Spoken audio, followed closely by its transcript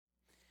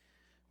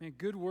Man,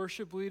 good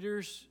worship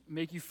leaders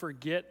make you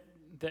forget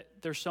that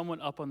there's someone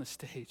up on the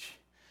stage,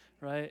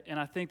 right? And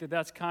I think that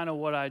that's kind of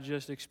what I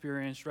just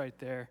experienced right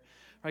there.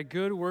 Right?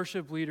 Good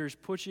worship leaders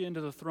put you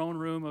into the throne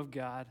room of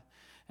God,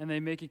 and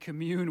they make you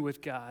commune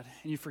with God,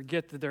 and you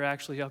forget that they're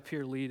actually up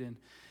here leading.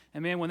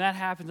 And man, when that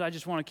happens, I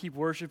just want to keep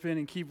worshiping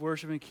and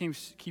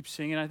keep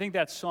singing. I think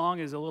that song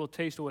is a little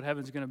taste of what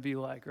heaven's going to be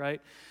like,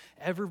 right?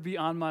 Ever be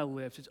on my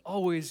lips.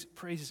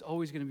 Praise is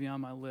always going to be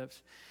on my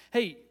lips.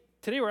 Hey,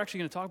 today we're actually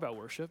going to talk about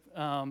worship,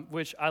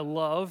 which I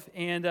love.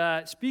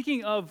 And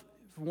speaking of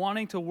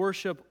wanting to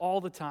worship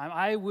all the time,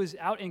 I was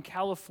out in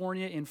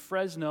California in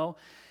Fresno.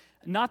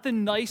 Not the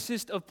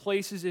nicest of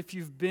places if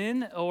you've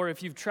been or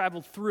if you've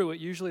traveled through it.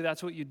 Usually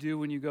that's what you do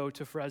when you go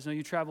to Fresno.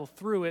 You travel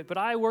through it. But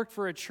I worked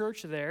for a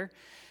church there.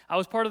 I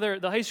was part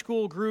of the high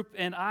school group,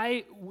 and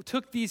I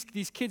took these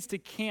kids to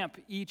camp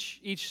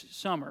each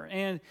summer.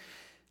 And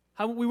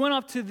we went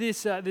up to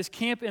this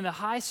camp in the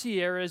High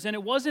Sierras, and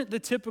it wasn't the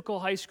typical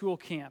high school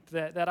camp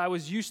that I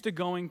was used to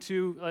going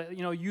to,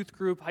 youth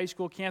group, high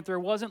school camp. There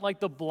wasn't like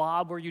the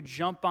Blob where you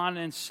jump on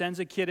and sends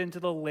a kid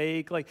into the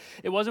lake. Like,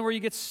 it wasn't where you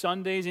get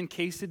sundaes and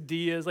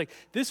quesadillas. Like,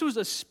 this was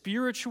a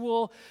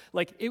spiritual,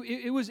 like,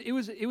 it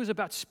was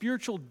about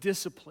spiritual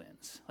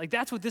disciplines. Like,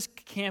 that's what this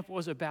camp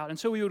was about. And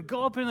so we would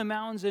go up in the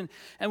mountains, and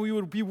we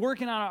would be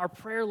working on our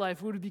prayer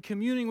life. We would be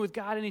communing with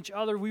God and each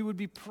other. We would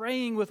be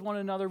praying with one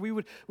another. We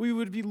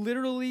would be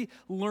literally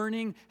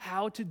learning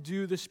how to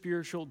do the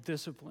spiritual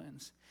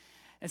disciplines.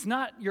 It's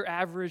not your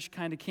average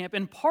kind of camp.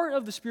 And part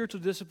of the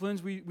spiritual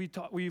disciplines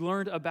we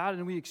learned about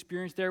and we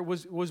experienced there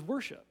was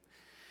worship.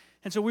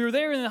 And so we were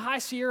there in the High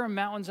Sierra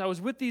Mountains. I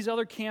was with these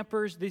other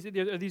campers,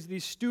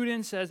 these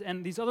students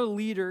and these other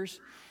leaders.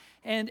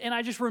 And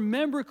I just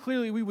remember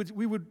clearly we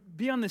would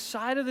be on the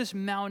side of this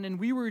mountain and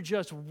we were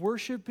just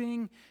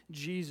worshiping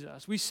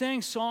Jesus. We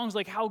sang songs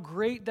like How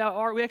Great Thou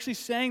Art. We actually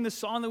sang the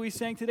song that we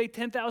sang today,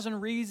 10,000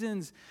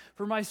 Reasons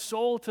for My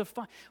Soul to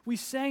Find. We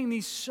sang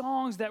these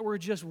songs that were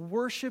just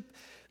worship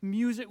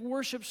music,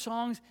 worship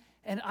songs.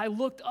 And I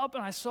looked up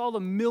and I saw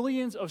the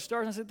millions of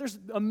stars. And I said, there's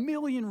a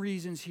million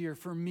reasons here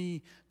for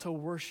me to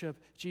worship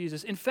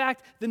Jesus. In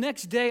fact, the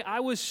next day, I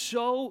was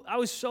so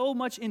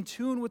much in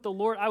tune with the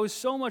Lord. I was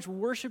so much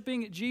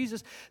worshiping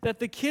Jesus that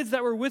the kids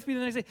that were with me the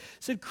next day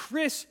said,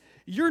 Chris,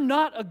 you're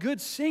not a good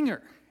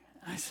singer.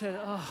 I said,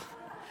 oh.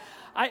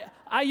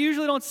 I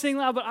usually don't sing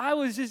loud, but I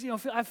was just,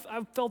 I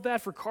felt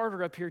bad for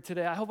Carter up here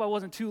today. I hope I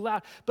wasn't too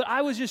loud. But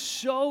I was just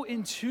so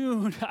in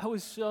tune. I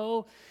was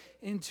so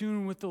in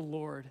tune with the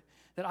Lord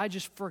that I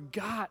just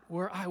forgot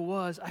where I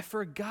was. I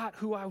forgot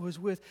who I was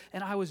with,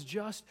 and I was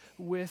just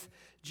with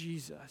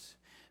Jesus.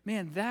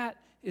 Man, that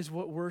is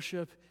what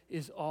worship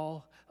is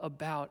all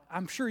about.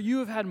 I'm sure you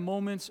have had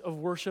moments of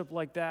worship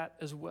like that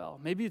as well.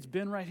 Maybe it's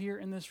been right here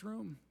in this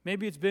room.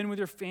 Maybe it's been with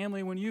your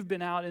family when you've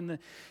been out in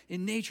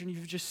nature and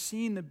you've just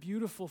seen the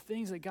beautiful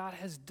things that God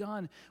has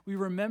done. We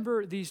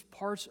remember these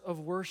parts of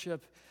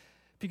worship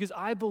because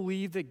I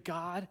believe that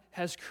God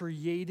has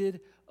created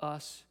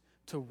us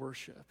to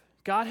worship.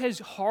 God has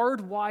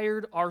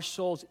hardwired our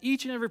souls.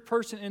 Each and every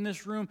person in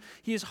this room,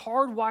 He has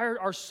hardwired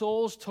our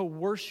souls to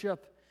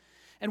worship.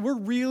 And we're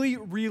really,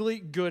 really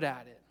good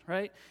at it,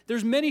 right?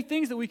 There's many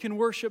things that we can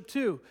worship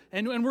too.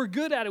 And we're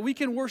good at it. We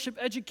can worship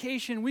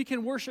education. We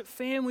can worship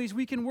families.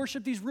 We can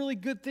worship these really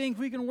good things.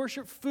 We can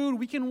worship food.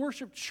 We can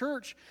worship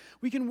church.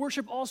 We can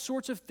worship all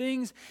sorts of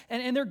things.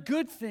 And they're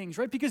good things,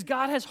 right? Because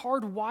God has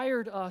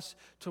hardwired us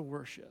to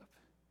worship.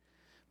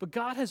 But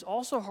God has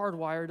also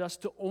hardwired us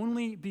to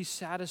only be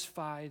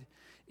satisfied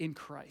in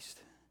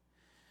Christ,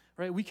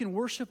 right? We can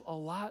worship a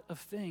lot of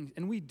things,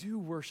 and we do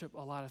worship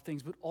a lot of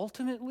things, but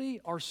ultimately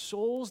our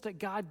souls that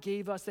God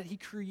gave us, that He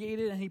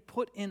created and He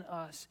put in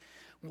us,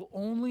 will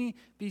only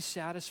be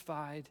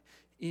satisfied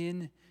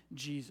in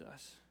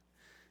Jesus.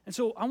 And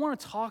so I want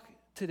to talk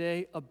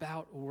today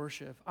about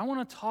worship. I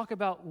want to talk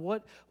about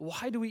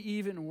why do we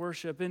even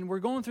worship? And we're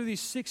going through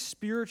these 6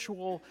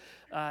 spiritual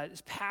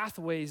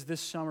pathways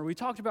this summer. We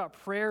talked about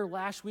prayer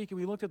last week, and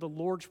we looked at the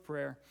Lord's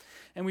Prayer.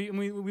 And we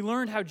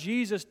learned how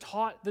Jesus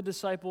taught the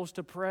disciples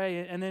to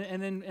pray, and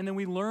then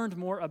we learned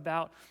more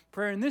about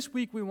prayer. And this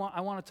week I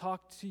want to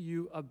talk to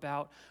you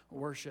about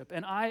worship.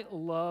 And I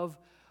love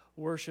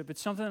worship.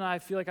 It's something that I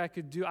feel like I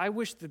could do. I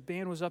wish the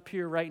band was up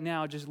here right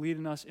now just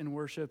leading us in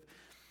worship.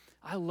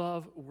 I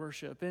love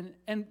worship.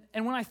 And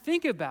when I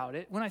think about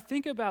it, when I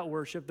think about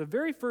worship, the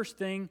very first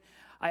thing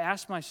I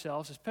ask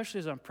myself,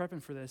 especially as I'm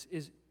prepping for this,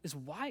 is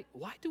why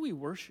do we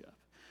worship?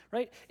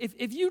 Right?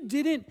 If you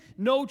didn't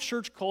know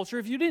church culture,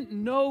 if you didn't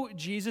know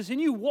Jesus, and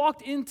you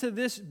walked into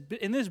this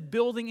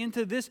building,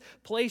 into this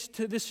place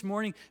to this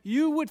morning,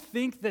 you would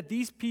think that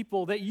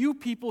you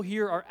people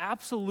here are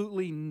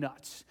absolutely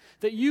nuts,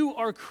 that you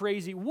are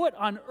crazy. What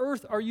on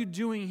earth are you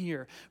doing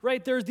here?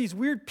 Right? There's these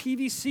weird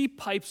PVC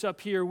pipes up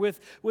here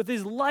with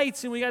these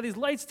lights, and we got these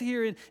lights to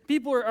here, and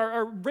people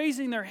are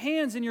raising their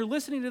hands, and you're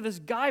listening to this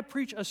guy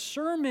preach a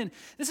sermon.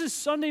 This is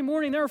Sunday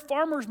morning. There are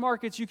farmers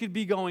markets you could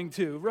be going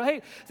to,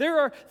 right?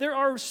 There There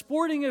are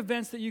sporting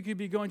events that you could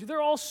be going to. There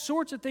are all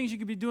sorts of things you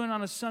could be doing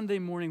on a Sunday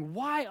morning.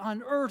 Why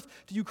on earth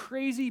do you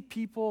crazy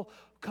people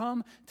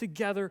come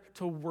together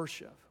to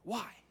worship?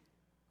 Why?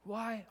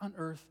 Why on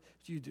earth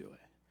do you do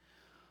it?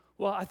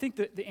 Well, I think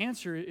that the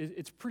answer is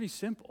it's pretty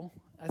simple.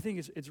 I think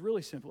it's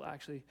really simple,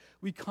 actually.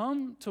 We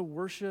come to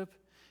worship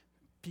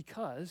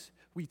because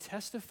we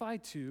testify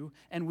to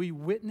and we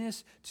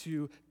witness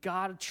to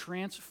God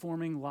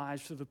transforming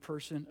lives through the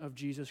person of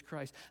Jesus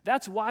Christ.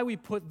 That's why we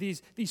put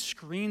these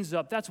screens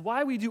up. That's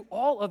why we do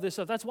all of this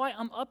stuff. That's why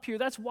I'm up here.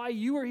 That's why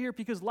you are here,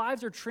 because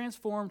lives are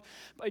transformed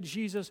by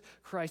Jesus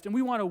Christ. And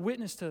we want to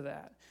witness to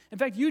that. In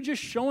fact, you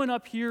just showing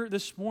up here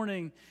this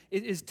morning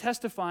is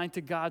testifying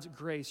to God's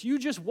grace. You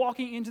just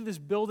walking into this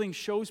building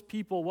shows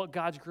people what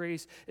God's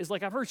grace is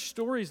like. I've heard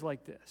stories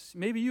like this.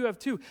 Maybe you have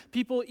too.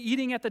 People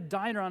eating at the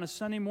diner on a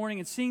Sunday morning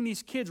and seeing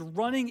these kids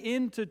running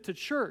into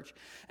church.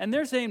 And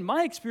they're saying,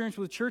 my experience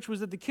with church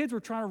was that the kids were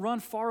trying to run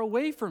far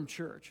away from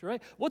church,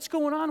 right? What's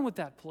going on with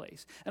that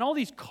place? And all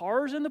these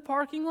cars in the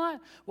parking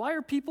lot? Why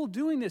are people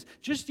doing this?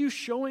 Just you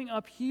showing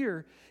up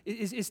here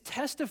is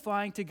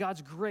testifying to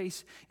God's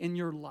grace in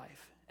your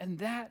life. And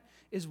that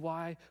is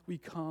why we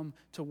come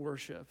to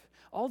worship.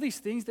 All these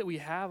things that we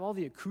have, all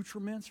the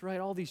accoutrements, right?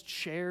 All these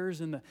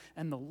chairs and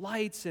the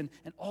lights and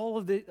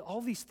all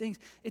these things,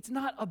 it's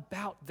not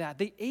about that.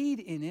 They aid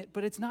in it,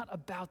 but it's not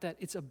about that.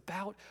 It's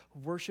about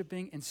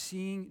worshiping and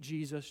seeing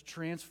Jesus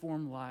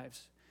transform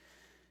lives.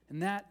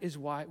 And that is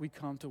why we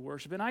come to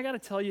worship. And I got to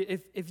tell you,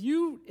 if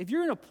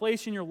you're in a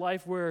place in your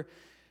life where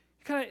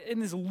kind of in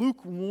this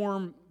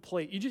lukewarm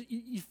plate,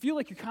 you feel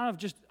like you're kind of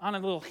just on a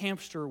little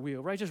hamster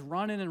wheel, right? Just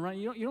running and running.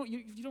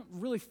 You don't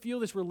really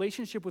feel this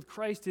relationship with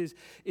Christ is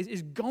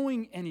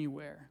going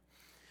anywhere.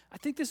 I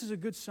think this is a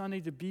good Sunday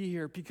to be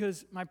here,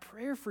 because my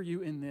prayer for you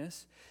in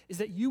this is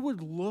that you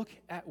would look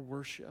at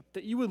worship,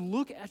 that you would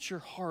look at your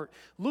heart,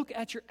 look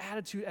at your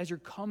attitude as you're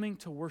coming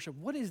to worship.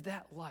 What is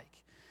that like?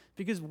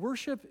 Because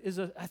worship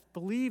I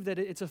believe that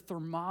it's a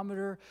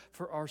thermometer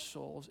for our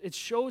souls. It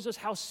shows us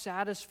how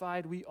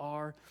satisfied we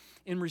are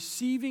in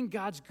receiving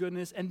God's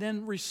goodness and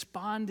then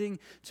responding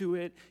to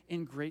it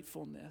in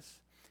gratefulness.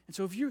 And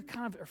so if you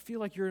kind of feel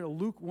like you're in a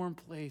lukewarm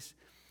place,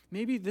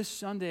 maybe this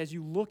Sunday as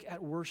you look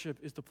at worship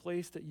is the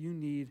place that you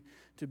need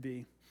to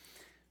be.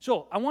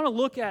 So I want to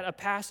look at a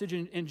passage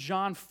in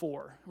John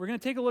 4. We're going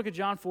to take a look at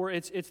John 4.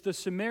 It's the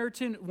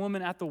Samaritan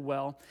woman at the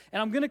well.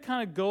 And I'm going to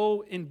kind of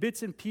go in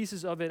bits and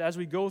pieces of it as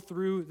we go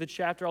through the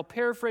chapter. I'll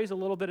paraphrase a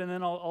little bit, and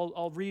then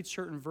I'll read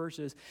certain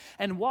verses.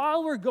 And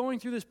while we're going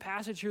through this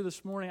passage here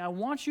this morning, I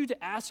want you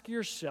to ask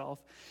yourself,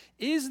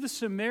 is the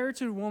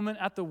Samaritan woman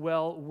at the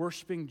well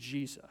worshiping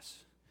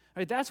Jesus?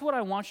 Right, that's what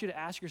I want you to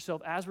ask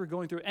yourself as we're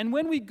going through it. And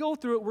when we go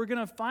through it, we're going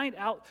to find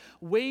out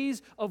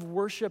ways of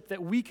worship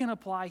that we can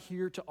apply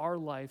here to our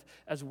life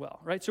as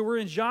well. Right? So we're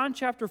in John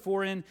chapter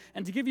 4, and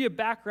to give you a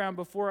background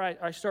before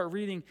I start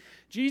reading,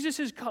 Jesus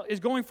is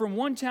going from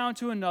one town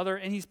to another,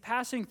 and he's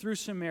passing through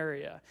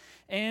Samaria.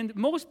 And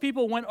most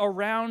people went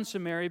around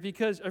Samaria,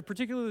 because,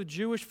 particularly the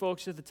Jewish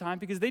folks at the time,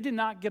 because they did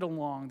not get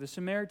along, the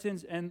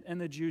Samaritans and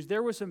the Jews.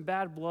 There was some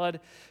bad blood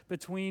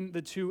between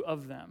the two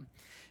of them.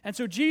 And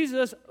so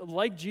Jesus,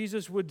 like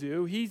Jesus would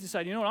do, he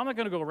decided, you know what, I'm not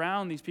going to go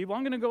around these people.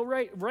 I'm going to go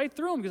right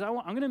through them, because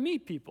I'm going to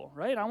meet people,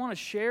 right? I want to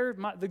share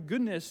the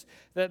goodness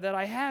that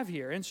I have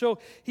here. And so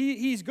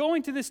he's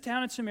going to this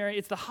town in Samaria.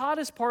 It's the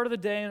hottest part of the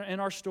day in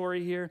our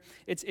story here.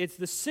 It's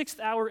the 6th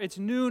hour. It's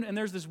noon, and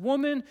there's this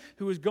woman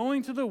who is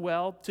going to the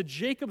well, to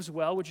Jacob's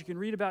well, which you can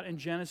read about in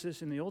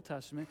Genesis in the Old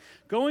Testament,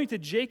 going to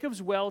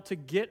Jacob's well to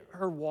get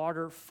her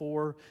water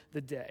for the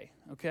day,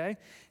 okay?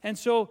 And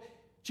so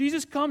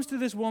Jesus comes to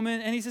this woman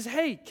and he says,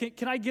 hey,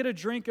 can I get a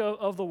drink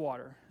of the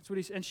water? That's what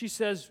he said. And she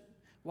says,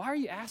 why are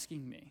you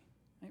asking me?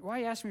 Why are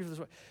you asking me for this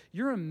water?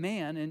 You're a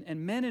man,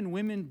 and men and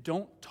women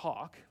don't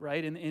talk,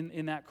 right,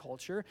 in that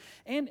culture.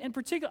 And in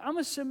particular, I'm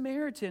a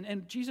Samaritan.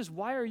 And Jesus,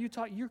 why are you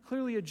talking? You're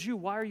clearly a Jew.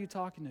 Why are you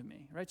talking to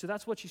me? Right? So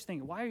that's what she's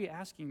thinking. Why are you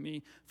asking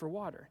me for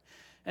water?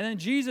 And then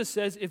Jesus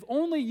says, if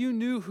only you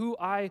knew who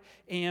I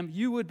am,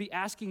 you would be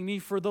asking me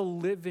for the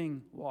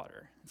living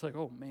water. It's like,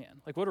 oh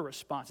man, like what a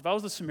response. If I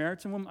was the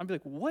Samaritan woman, I'd be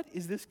like, what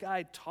is this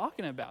guy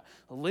talking about?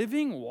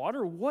 Living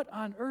water? What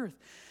on earth?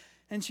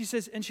 And she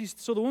says,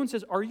 so the woman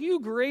says, are you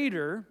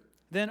greater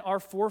than our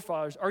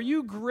forefathers? Are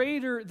you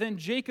greater than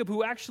Jacob,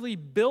 who actually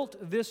built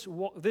this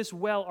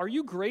well? Are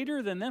you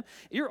greater than them?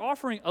 You're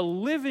offering a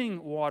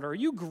living water. Are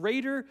you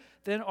greater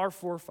than our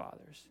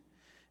forefathers?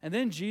 And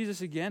then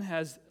Jesus again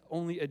has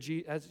only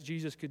as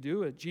Jesus could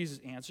do, a Jesus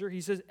answer. He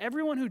says,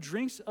 everyone who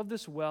drinks of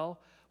this well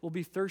will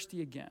be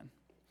thirsty again.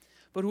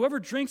 But whoever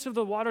drinks of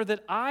the water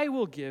that I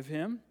will give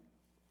him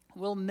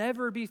will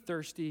never be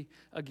thirsty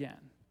again.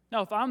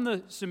 Now, if I'm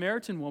the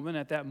Samaritan woman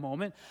at that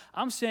moment,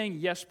 I'm saying,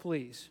 yes,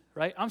 please,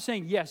 right? I'm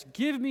saying, yes,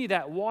 give me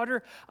that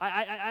water.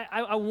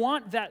 I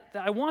want that.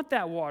 I want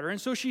that water.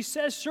 And so she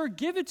says, sir,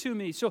 give it to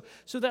me so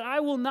that I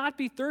will not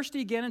be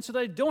thirsty again, and so that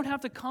I don't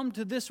have to come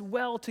to this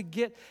well to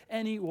get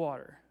any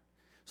water.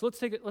 So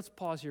let's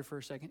pause here for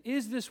a second.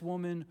 Is this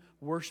woman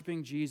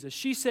worshiping Jesus?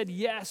 She said,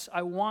 yes,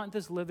 I want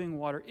this living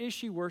water. Is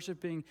she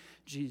worshiping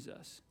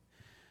Jesus?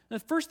 The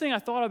first thing I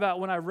thought about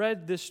when I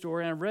read this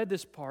story and I read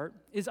this part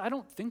is I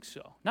don't think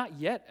so. Not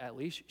yet, at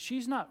least.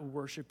 She's not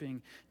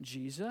worshiping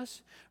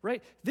Jesus,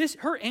 right?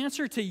 Her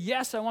answer to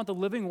yes, I want the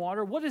living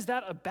water, what is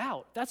that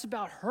about? That's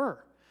about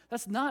her.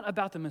 That's not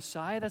about the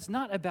Messiah. That's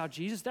not about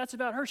Jesus. That's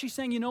about her. She's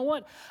saying, you know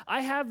what? I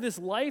have this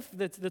life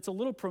that's a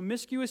little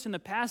promiscuous in the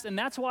past, and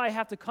that's why I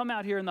have to come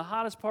out here in the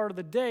hottest part of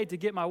the day to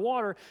get my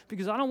water,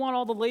 because I don't want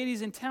all the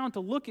ladies in town to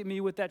look at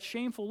me with that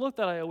shameful look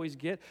that I always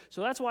get.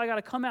 So that's why I got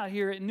to come out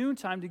here at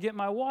noontime to get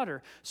my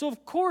water. So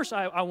of course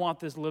I want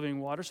this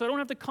living water, so I don't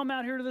have to come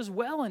out here to this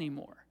well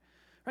anymore.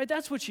 Right?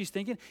 That's what she's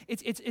thinking.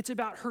 It's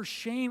about her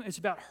shame. It's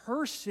about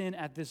her sin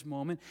at this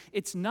moment.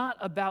 It's not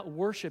about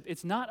worship.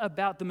 It's not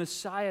about the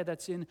Messiah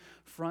that's in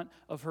front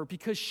of her,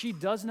 because she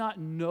does not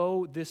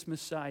know this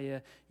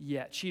Messiah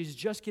yet. She's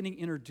just getting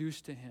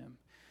introduced to him.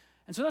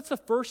 And so that's the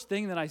first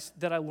thing that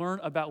I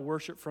learned about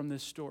worship from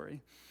this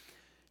story.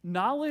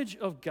 Knowledge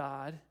of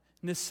God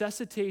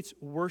necessitates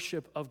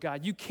worship of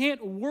God. You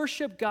can't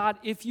worship God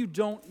if you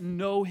don't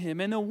know him.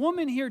 And the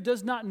woman here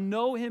does not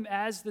know him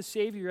as the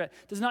Savior yet,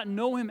 does not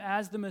know him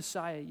as the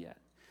Messiah yet.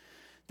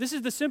 This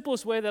is the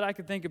simplest way that I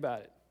could think about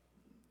it.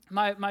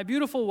 My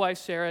beautiful wife,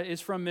 Sarah,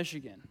 is from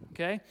Michigan,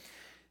 okay?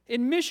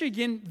 In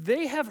Michigan,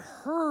 they have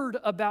heard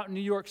about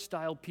New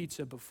York-style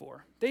pizza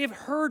before. They have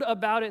heard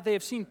about it. They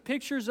have seen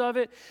pictures of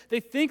it.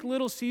 They think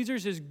Little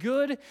Caesars is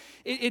good.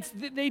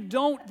 They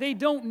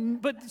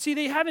don't, but see,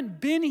 they haven't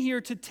been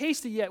here to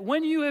taste it yet.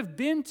 When you have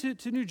been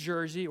to New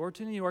Jersey or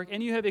to New York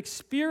and you have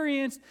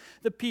experienced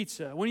the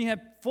pizza, when you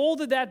have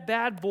folded that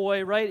bad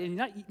boy, right, and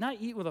not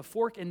eat with a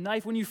fork and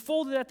knife, when you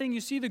folded that thing,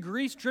 you see the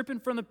grease dripping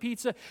from the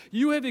pizza,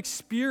 you have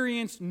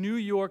experienced New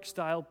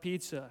York-style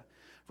pizza,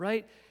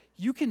 right?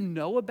 You can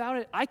know about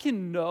it. I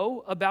can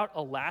know about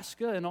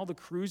Alaska and all the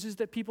cruises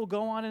that people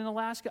go on in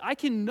Alaska. I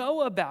can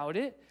know about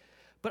it,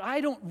 but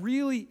I don't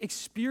really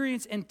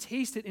experience and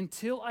taste it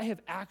until I have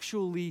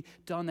actually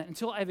done that,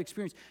 until I have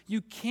experienced.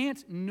 You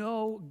can't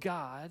know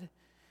God,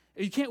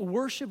 you can't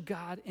worship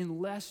God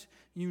unless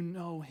you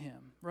know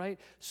him, right?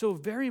 So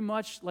very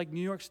much like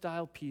New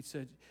York-style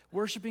pizza,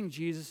 worshiping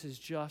Jesus is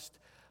just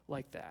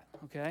like that,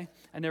 okay?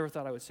 I never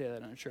thought I would say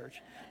that in a church.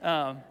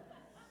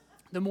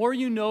 The more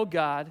you know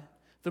God,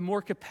 the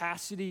more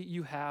capacity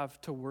you have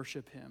to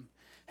worship him.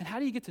 And how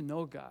do you get to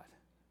know God?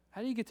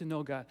 How do you get to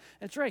know God?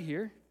 It's right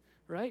here,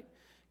 right?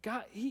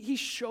 God, he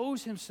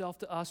shows himself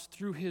to us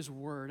through his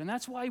word. And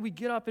that's why we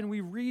get up and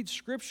we read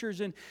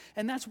scriptures, and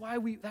that's why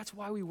we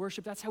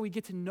worship. That's how we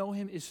get to know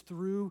him, is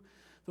through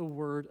the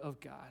word of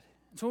God.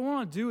 And so what I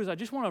want to do is I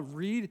just want to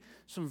read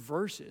some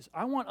verses.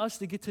 I want us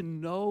to get to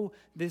know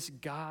this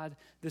God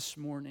this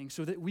morning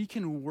so that we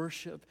can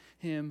worship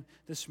him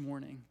this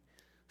morning.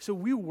 So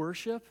we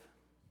worship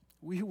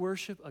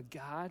a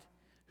God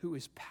who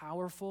is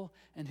powerful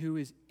and who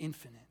is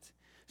infinite.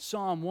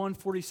 Psalm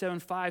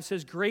 147:5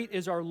 says, "Great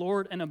is our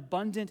Lord and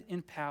abundant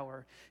in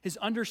power. His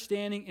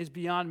understanding is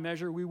beyond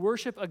measure." We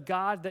worship a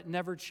God that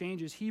never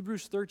changes.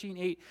 Hebrews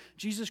 13:8,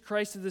 Jesus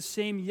Christ is the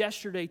same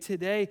yesterday,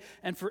 today,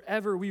 and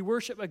forever. We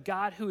worship a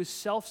God who is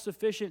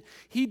self-sufficient.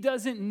 He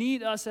doesn't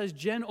need us, as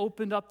Jen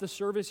opened up the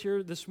service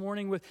here this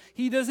morning with.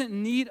 He doesn't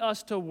need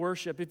us to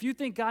worship. If you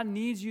think God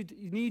needs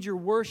your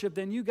worship,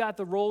 then you got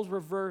the roles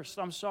reversed.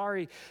 I'm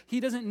sorry. He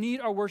doesn't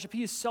need our worship.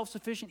 He is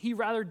self-sufficient. He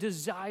rather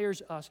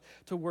desires us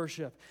to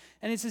worship.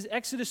 And it says,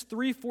 Exodus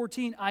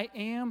 3:14, I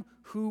am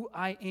who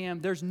I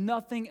am. There's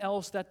nothing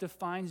else that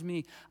defines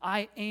me.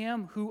 I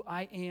am who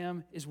I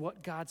am is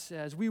what God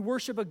says. We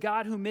worship a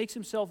God who makes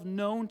himself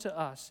known to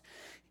us.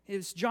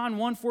 It's John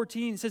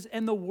 1:14. It says,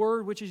 and the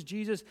Word, which is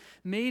Jesus,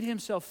 made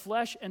himself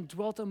flesh and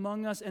dwelt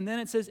among us. And then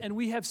it says, and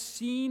we have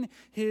seen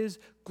his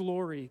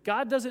glory.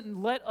 God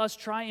doesn't let us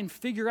try and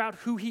figure out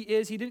who he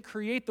is. He didn't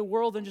create the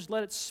world and just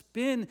let it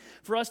spin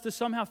for us to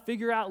somehow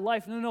figure out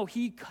life. No.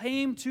 He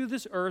came to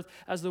this earth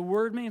as the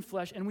Word made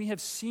flesh, and we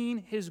have seen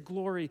his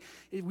glory.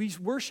 We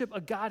worship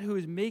a God who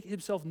has made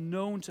himself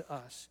known to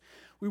us.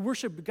 We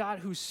worship a God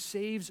who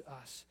saves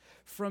us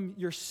from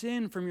your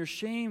sin, from your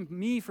shame,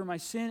 me from my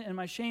sin and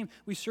my shame.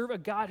 We serve a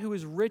God who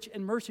is rich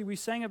in mercy. We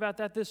sang about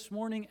that this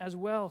morning as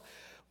well.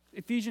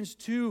 Ephesians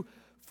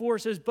 2:4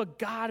 says, but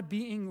God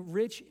being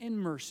rich in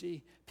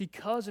mercy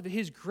because of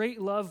his great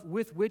love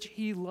with which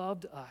he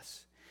loved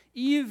us.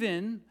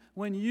 Even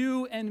when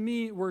you and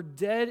me were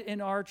dead in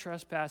our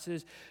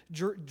trespasses,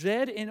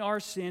 dead in our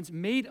sins,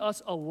 made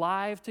us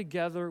alive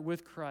together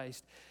with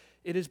Christ.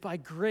 It is by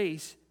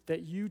grace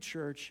that you,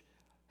 church,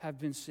 have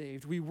been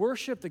saved. We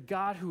worship the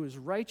God who is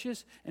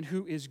righteous and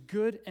who is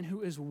good and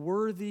who is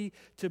worthy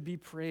to be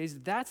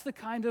praised. That's the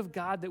kind of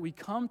God that we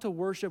come to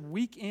worship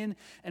week in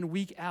and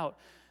week out.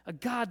 A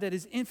God that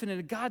is infinite,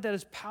 a God that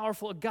is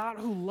powerful, a God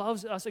who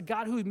loves us, a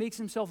God who makes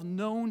himself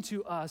known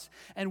to us.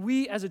 And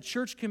we as a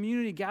church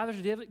community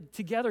gathered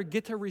together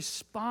get to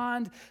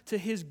respond to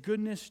his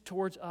goodness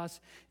towards us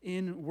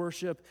in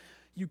worship.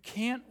 You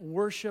can't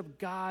worship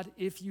God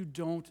if you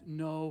don't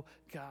know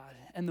God.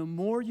 And the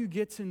more you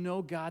get to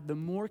know God, the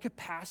more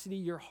capacity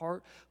your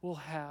heart will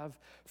have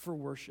for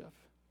worship.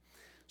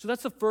 So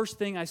that's the first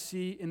thing I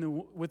see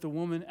with the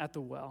woman at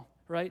the well,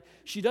 right?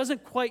 She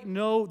doesn't quite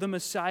know the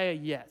Messiah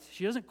yet.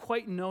 She doesn't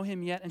quite know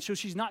him yet, and so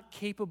she's not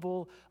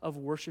capable of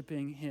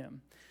worshiping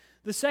him.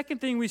 The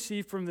second thing we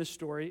see from this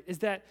story is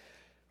that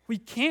we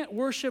can't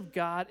worship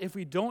God if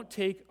we don't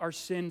take our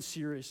sin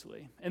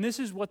seriously. And this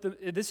is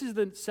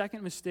the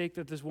second mistake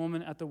that this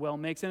woman at the well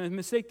makes, and a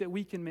mistake that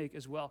we can make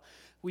as well.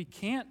 We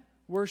can't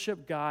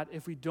worship God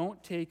if we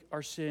don't take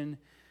our sin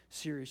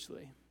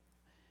seriously.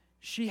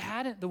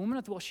 The woman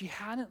at the well, she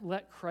hadn't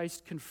let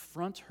Christ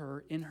confront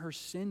her in her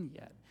sin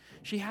yet.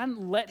 She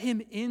hadn't let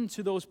him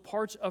into those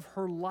parts of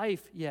her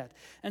life yet.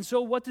 And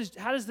so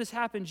how does this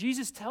happen?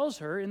 Jesus tells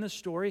her in the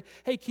story,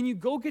 hey, can you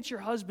go get your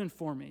husband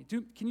for me?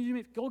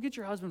 Go get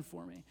your husband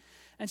for me?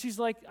 And she's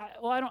like,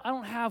 I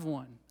don't have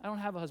one. I don't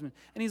have a husband.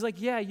 And he's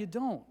like, yeah, you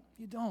don't.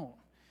 You don't.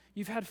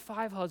 You've had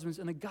 5 husbands,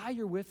 and the guy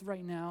you're with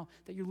right now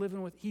that you're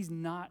living with, he's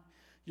not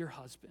your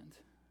husband.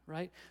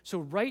 Right? So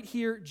right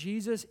here,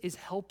 Jesus is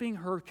helping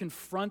her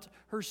confront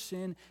her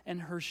sin and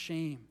her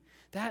shame.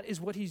 That is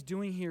what he's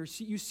doing here.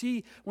 You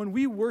see, when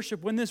we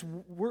worship, when this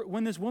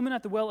woman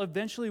at the well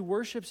eventually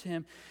worships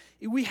him,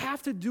 we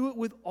have to do it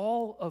with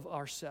all of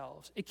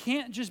ourselves. It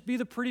can't just be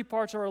the pretty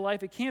parts of our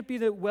life. It can't be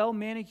the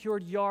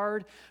well-manicured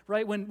yard,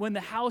 right? When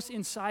the house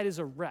inside is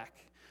a wreck,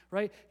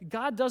 right?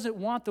 God doesn't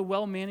want the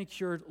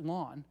well-manicured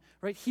lawn,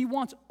 right? He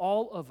wants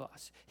all of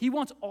us. He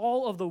wants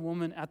all of the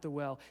woman at the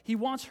well. He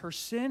wants her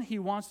sin. He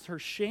wants her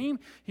shame.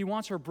 He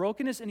wants her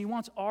brokenness, and he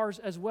wants ours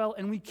as well.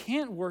 And we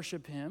can't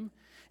worship him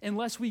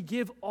unless we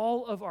give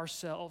all of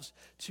ourselves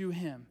to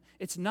him.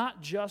 It's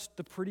not just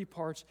the pretty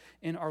parts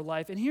in our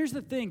life. And here's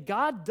the thing.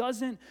 God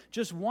doesn't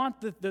just want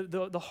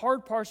the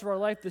hard parts of our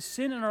life, the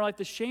sin in our life,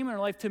 the shame in our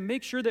life, to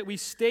make sure that we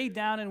stay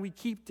down and we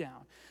keep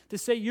down. To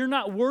say, you're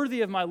not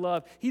worthy of my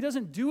love. He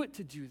doesn't do it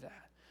to do that.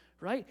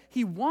 Right?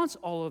 He wants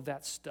all of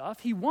that stuff.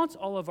 He wants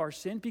all of our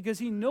sin because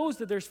he knows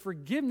that there's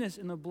forgiveness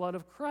in the blood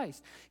of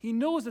Christ. He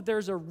knows that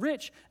there's a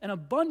rich and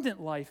abundant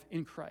life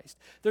in Christ.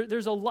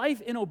 There's a life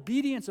in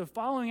obedience of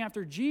following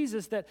after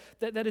Jesus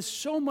that is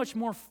so much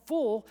more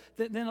full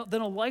than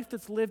a life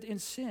that's lived in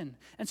sin.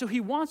 And so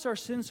he wants our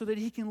sin so that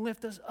he can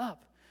lift us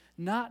up,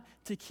 not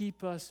to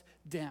keep us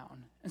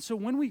down. And so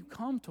when we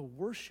come to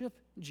worship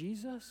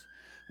Jesus,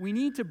 we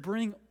need to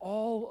bring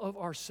all of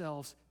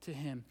ourselves to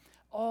him.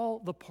 All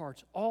the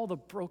parts, all the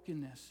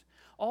brokenness,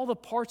 all the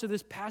parts of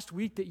this past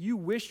week that you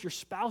wish your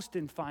spouse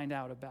didn't find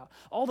out about,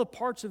 all the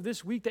parts of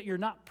this week that you're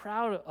not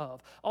proud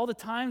of, all the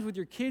times with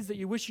your kids that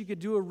you wish you could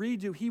do a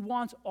redo. He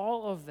wants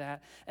all of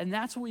that, and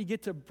that's what we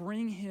get to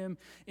bring him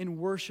in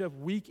worship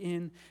week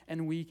in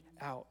and week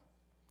out.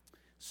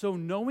 So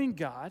knowing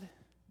God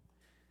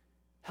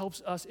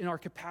helps us in our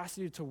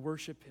capacity to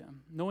worship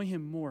him, knowing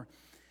him more,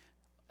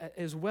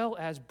 as well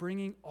as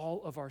bringing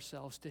all of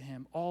ourselves to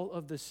him, all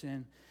of the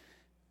sin.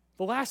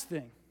 The last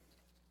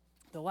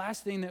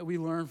thing that we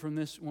learn from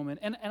this woman,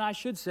 and I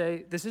should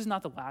say, this is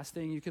not the last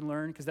thing you can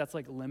learn because that's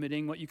like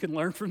limiting what you can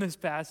learn from this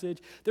passage.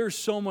 There's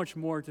so much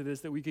more to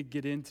this that we could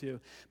get into.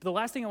 But the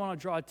last thing I want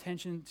to draw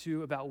attention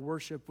to about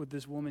worship with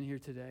this woman here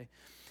today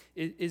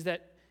is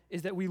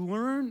that we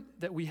learn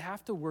that we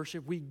have to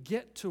worship, we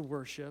get to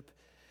worship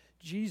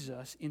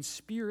Jesus in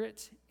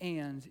spirit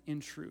and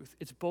in truth.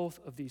 It's both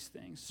of these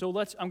things. So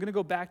I'm going to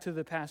go back to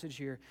the passage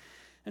here.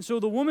 And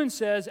so the woman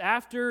says,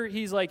 after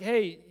he's like,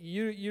 hey,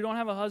 you don't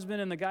have a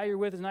husband, and the guy you're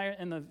with is not,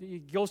 he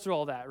goes through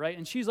all that, right?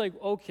 And she's like,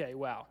 okay,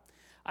 wow.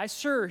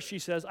 Sir, she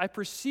says, I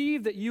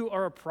perceive that you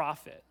are a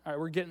prophet. All right,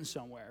 we're getting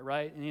somewhere,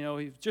 right?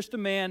 And he's just a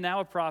man, now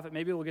a prophet.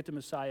 Maybe we'll get to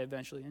Messiah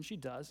eventually, and she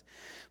does.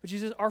 But she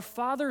says, our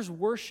fathers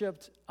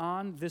worshipped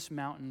on this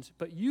mountain,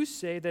 but you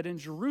say that in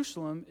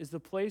Jerusalem is the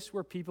place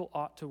where people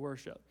ought to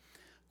worship.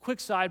 Quick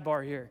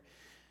sidebar here.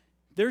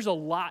 There's a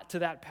lot to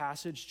that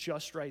passage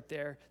just right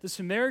there. The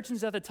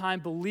Samaritans at the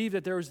time believed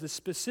that there was this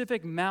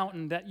specific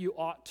mountain that you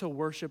ought to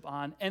worship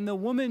on. And the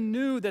woman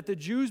knew that the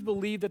Jews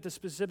believed that the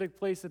specific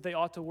place that they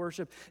ought to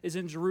worship is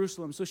in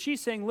Jerusalem. So she's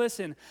saying,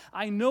 listen,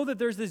 I know that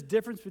there's this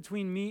difference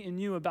between me and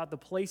you about the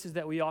places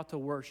that we ought to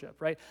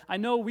worship, right? I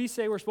know we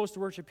say we're supposed to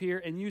worship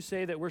here, and you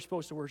say that we're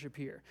supposed to worship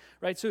here,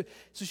 right? So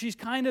she's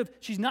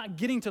not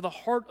getting to the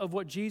heart of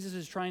what Jesus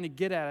is trying to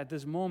get at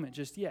this moment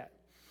just yet.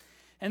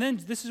 And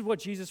then this is what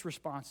Jesus'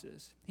 response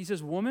is. He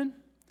says, woman,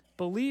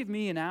 believe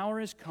me, an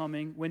hour is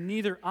coming when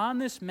neither on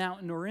this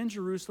mountain nor in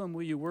Jerusalem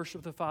will you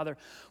worship the Father.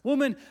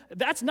 Woman,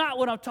 that's not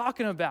what I'm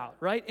talking about,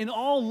 right? In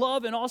all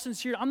love and all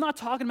sincerity, I'm not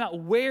talking about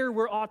where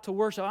we ought to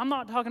worship. I'm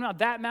not talking about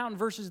that mountain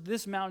versus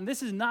this mountain.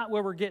 This is not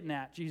where we're getting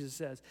at, Jesus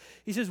says.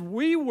 He says,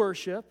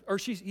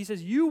 he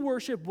says, you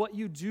worship what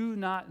you do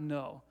not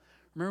know.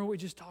 Remember what we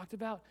just talked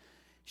about?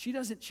 She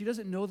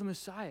doesn't know the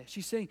Messiah.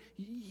 He's saying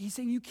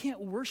you can't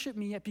worship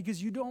me yet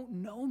because you don't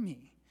know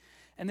me.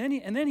 And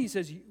then he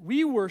says,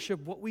 we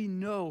worship what we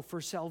know,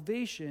 for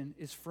salvation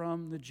is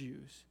from the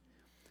Jews.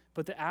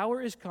 But the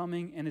hour is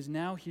coming and is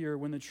now here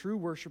when the true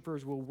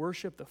worshipers will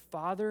worship the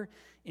Father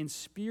in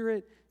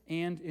spirit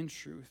and in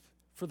truth.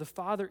 For the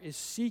Father is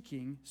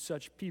seeking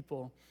such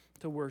people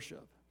to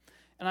worship.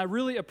 And I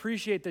really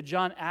appreciate that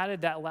John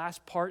added that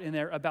last part in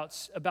there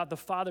about the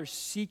Father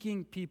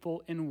seeking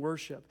people in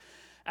worship.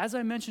 As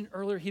I mentioned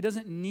earlier, he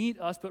doesn't need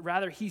us, but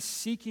rather he's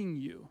seeking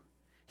you.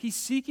 He's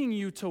seeking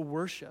you to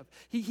worship.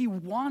 He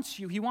wants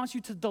you. He wants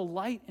you to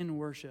delight in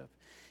worship,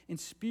 in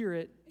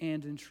spirit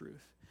and in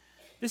truth.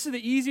 This is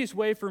the easiest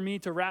way for me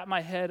to wrap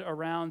my head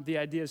around the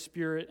idea of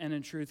spirit and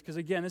in truth, because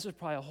again, this is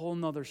probably a whole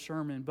nother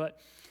sermon,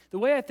 but the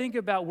way I think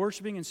about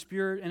worshiping in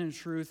spirit and in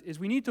truth is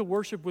we need to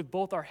worship with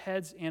both our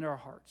heads and our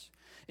hearts.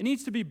 It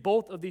needs to be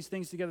both of these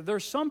things together. There are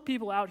some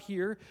people out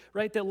here,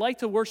 right, that like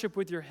to worship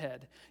with your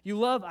head. You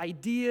love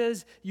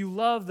ideas, you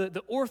love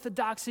the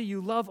orthodoxy,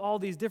 you love all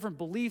these different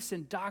beliefs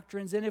and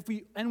doctrines, and if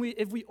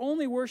we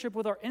only worship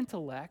with our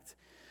intellect,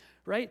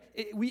 right,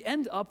 we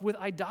end up with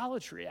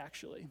idolatry,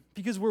 actually,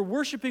 because we're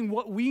worshiping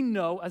what we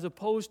know as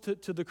opposed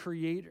to the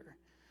Creator,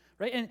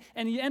 right?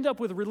 And you end up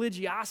with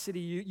religiosity,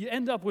 you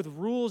end up with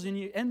rules, and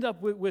you end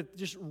up with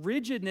just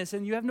rigidness,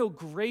 and you have no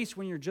grace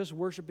when you're just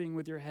worshiping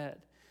with your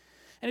head.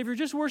 And if you're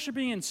just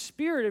worshiping in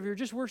spirit, if you're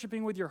just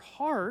worshiping with your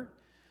heart,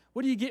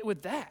 what do you get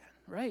with that?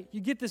 Right? You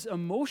get this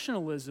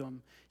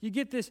emotionalism. You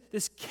get this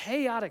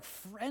chaotic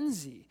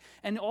frenzy.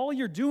 And all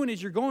you're doing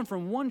is you're going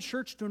from one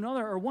church to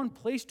another or one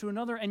place to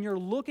another, and you're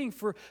looking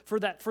for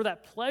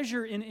that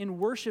pleasure in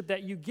worship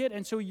that you get.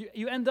 And so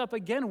you end up,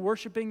 again,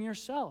 worshiping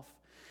yourself.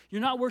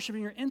 You're not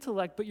worshiping your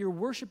intellect, but you're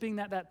worshiping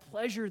that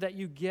pleasure that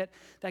you get,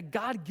 that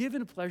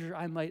God-given pleasure,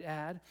 I might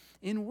add,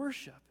 in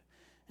worship.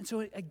 And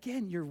so,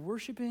 again, you're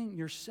worshiping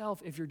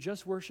yourself if you're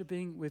just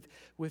worshiping with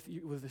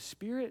the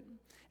Spirit,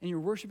 and you're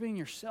worshiping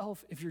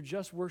yourself if you're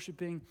just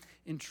worshiping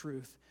in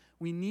truth.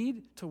 We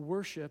need to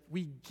worship,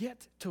 we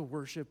get to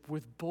worship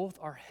with both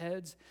our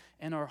heads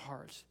and our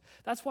hearts.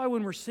 That's why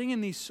when we're singing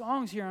these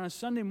songs here on a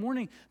Sunday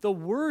morning, the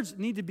words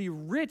need to be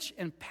rich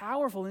and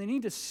powerful, and they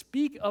need to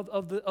speak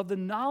of the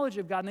knowledge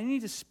of God, and they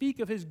need to speak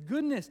of His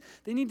goodness.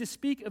 They need to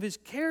speak of His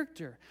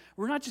character.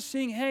 We're not just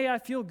saying, hey, I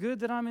feel good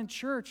that I'm in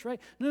church,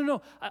 right?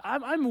 No.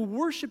 I'm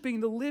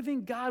worshiping the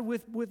living God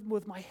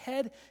with my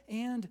head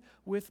and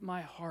with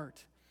my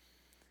heart.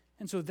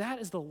 And so that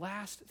is the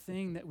last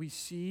thing that we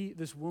see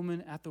this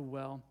woman at the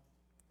well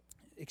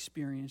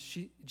experience.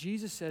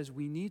 Jesus says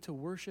we need to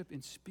worship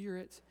in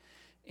spirit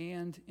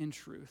and in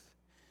truth.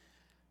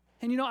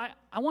 And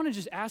I want to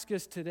just ask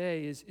us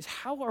today is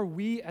how are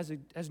we as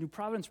New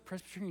Providence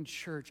Presbyterian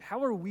Church,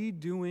 how are we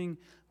doing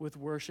with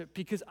worship?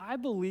 Because I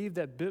believe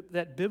that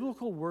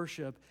biblical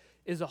worship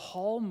is a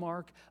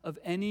hallmark of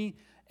any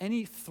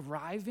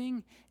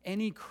thriving,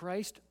 any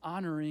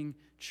Christ-honoring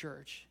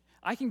church.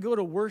 I can go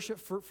to worship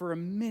for a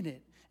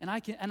minute, and I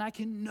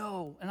can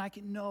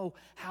know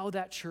how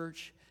that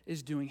church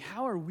is doing.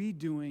 How are we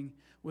doing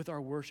with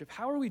our worship?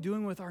 How are we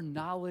doing with our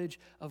knowledge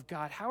of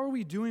God? How are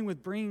we doing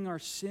with bringing our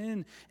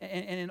sin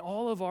and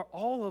all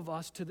of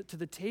us to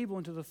the table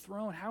and to the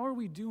throne? How are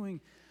we doing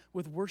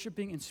with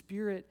worshiping in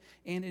spirit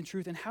and in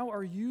truth? And how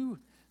are you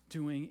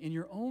doing in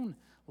your own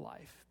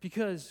life?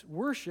 Because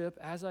worship,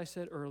 as I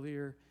said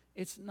earlier,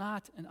 it's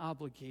not an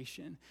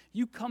obligation.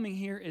 You coming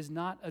here is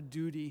not a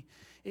duty.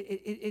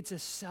 It's a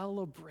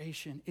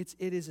celebration. It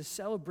is a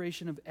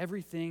celebration of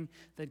everything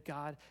that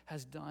God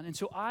has done. And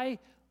so I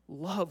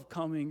love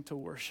coming to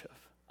worship.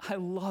 I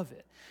love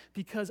it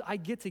because I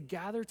get to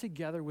gather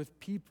together with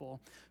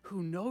people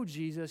who know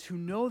Jesus, who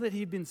know that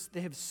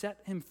they have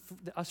set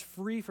us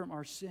free from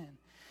our sin.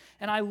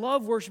 And I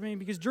love worshiping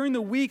because during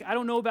the week, I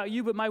don't know about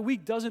you, but my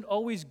week doesn't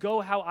always go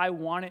how I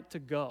want it to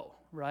go.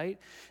 Right?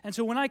 And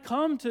so when I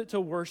come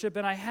to worship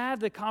and I have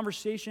the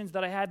conversations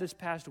that I had this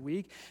past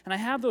week and I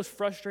have those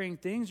frustrating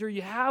things, or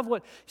you have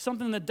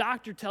something the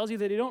doctor tells you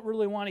that you don't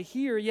really want to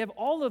hear, you have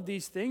all of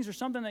these things, or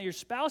something that your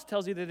spouse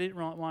tells you that they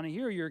don't want to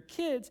hear, or your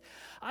kids,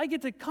 I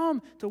get to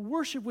come to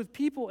worship with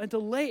people and to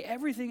lay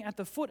everything at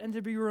the foot and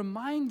to be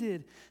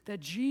reminded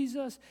that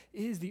Jesus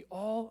is the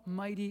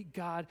Almighty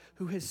God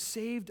who has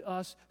saved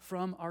us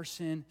from our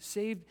sin,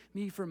 saved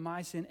me from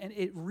my sin, and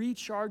it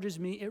recharges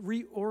me, it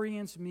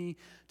reorients me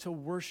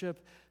to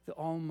worship the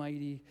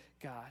Almighty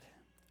God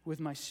with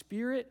my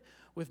spirit,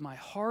 with my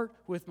heart,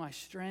 with my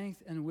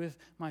strength, and with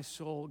my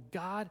soul.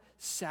 God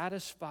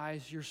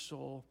satisfies your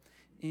soul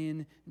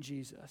in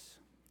Jesus.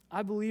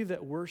 I believe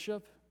that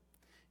worship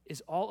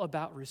is all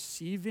about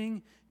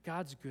receiving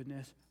God's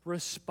goodness,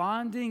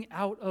 responding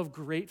out of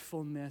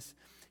gratefulness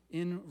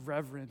in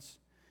reverence.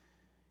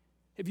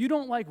 If you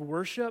don't like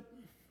worship,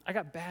 I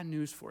got bad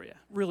news for you,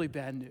 really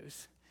bad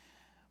news.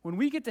 When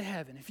we get to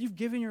heaven, if you've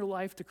given your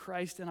life to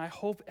Christ, and I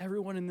hope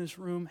everyone in this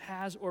room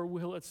has or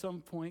will at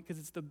some point, because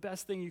it's the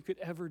best thing you could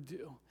ever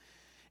do.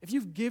 If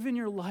you've given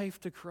your life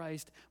to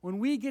Christ, when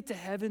we get to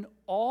heaven,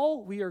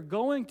 all we are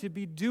going to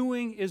be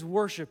doing is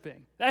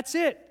worshiping. That's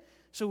it.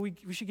 So we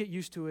should get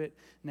used to it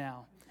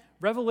now.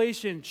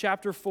 Revelation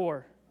chapter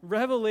 4.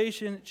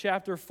 Revelation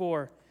chapter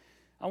 4.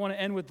 I want to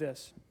end with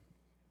this.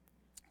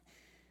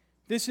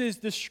 This is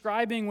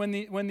describing when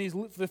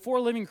the four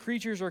living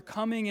creatures are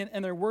coming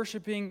and they're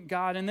worshiping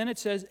God. And then it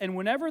says, and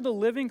whenever the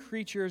living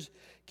creatures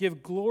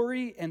give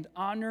glory and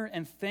honor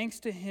and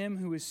thanks to him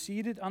who is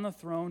seated on the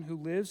throne, who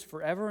lives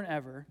forever and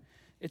ever,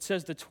 it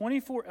says the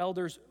 24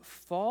 elders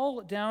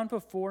fall down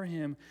before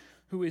him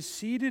who is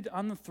seated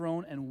on the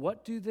throne. And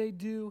what do?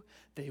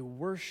 They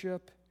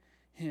worship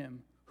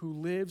him who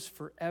lives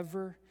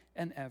forever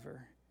and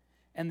ever.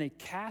 And they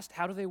cast,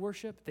 how do they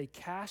worship? They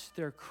cast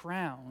their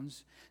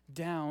crowns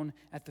down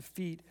at the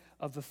feet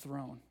of the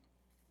throne.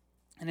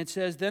 And it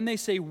says, then they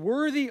say,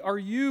 worthy are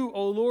you,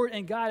 O Lord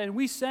and God. And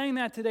we sang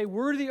that today.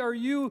 Worthy are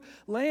you,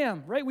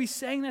 Lamb, right? We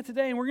sang that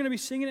today, and we're going to be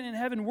singing it in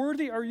heaven.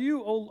 Worthy are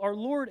you, O our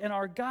Lord and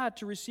our God,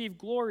 to receive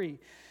glory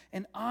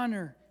and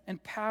honor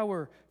and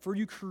power, for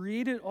you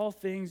created all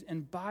things,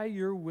 and by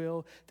your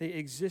will they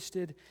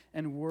existed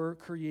and were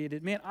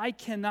created. Man, I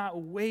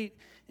cannot wait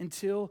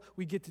until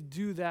we get to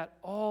do that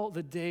all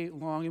the day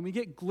long, and we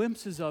get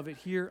glimpses of it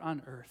here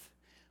on earth.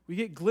 We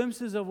get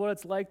glimpses of what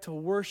it's like to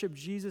worship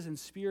Jesus in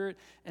spirit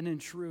and in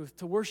truth,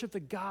 to worship the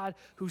God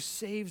who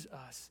saves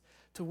us,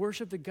 to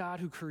worship the God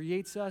who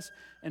creates us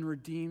and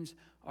redeems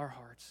our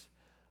hearts.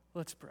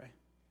 Let's pray.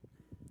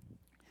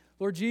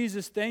 Lord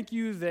Jesus, thank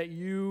you that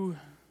you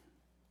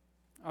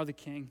are the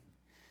King.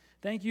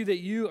 Thank you that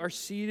you are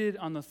seated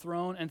on the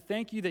throne, and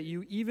thank you that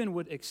you even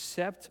would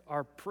accept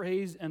our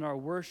praise and our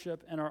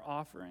worship and our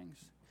offerings.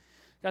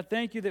 God,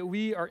 thank you that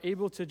we are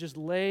able to just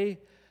lay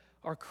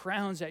our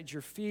crowns at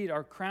your feet,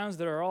 our crowns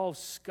that are all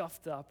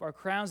scuffed up, our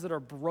crowns that are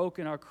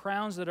broken, our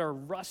crowns that are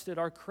rusted,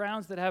 our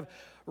crowns that have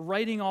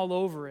writing all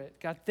over it.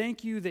 God,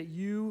 thank you that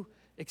you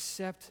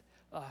accept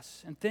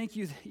us, and thank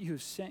you that you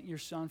have sent your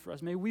Son for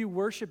us. May we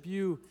worship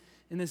you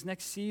in this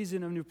next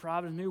season of New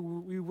Providence. May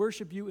we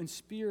worship you in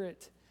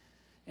spirit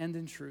and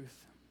in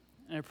truth.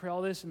 And I pray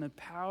all this in the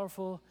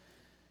powerful,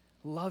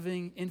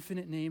 loving,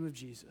 infinite name of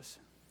Jesus.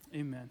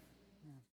 Amen.